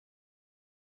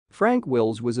Frank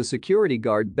Wills was a security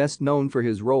guard best known for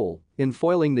his role in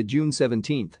foiling the June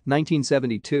 17,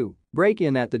 1972,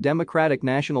 break-in at the Democratic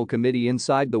National Committee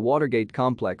inside the Watergate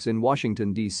complex in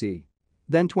Washington, D.C.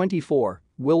 Then 24,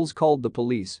 Wills called the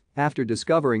police after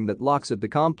discovering that locks at the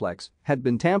complex had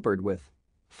been tampered with.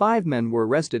 5 men were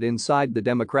arrested inside the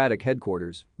Democratic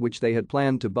headquarters, which they had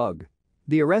planned to bug.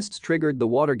 The arrests triggered the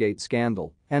Watergate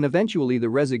scandal and eventually the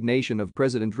resignation of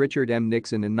President Richard M.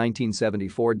 Nixon in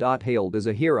 1974. Hailed as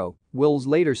a hero, Wills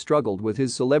later struggled with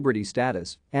his celebrity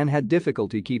status and had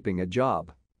difficulty keeping a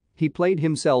job. He played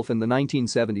himself in the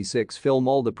 1976 film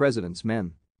All the President's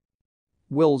Men.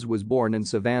 Wills was born in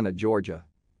Savannah, Georgia.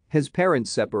 His parents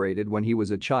separated when he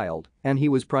was a child, and he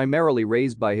was primarily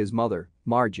raised by his mother,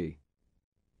 Margie.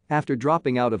 After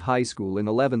dropping out of high school in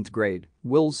 11th grade,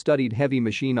 Wills studied heavy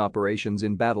machine operations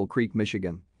in Battle Creek,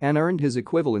 Michigan, and earned his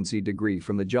equivalency degree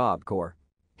from the Job Corps.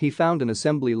 He found an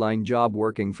assembly line job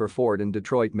working for Ford in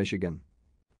Detroit, Michigan.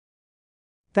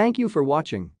 Thank you for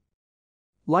watching.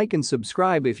 Like and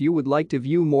subscribe if you would like to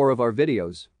view more of our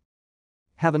videos.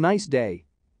 Have a nice day.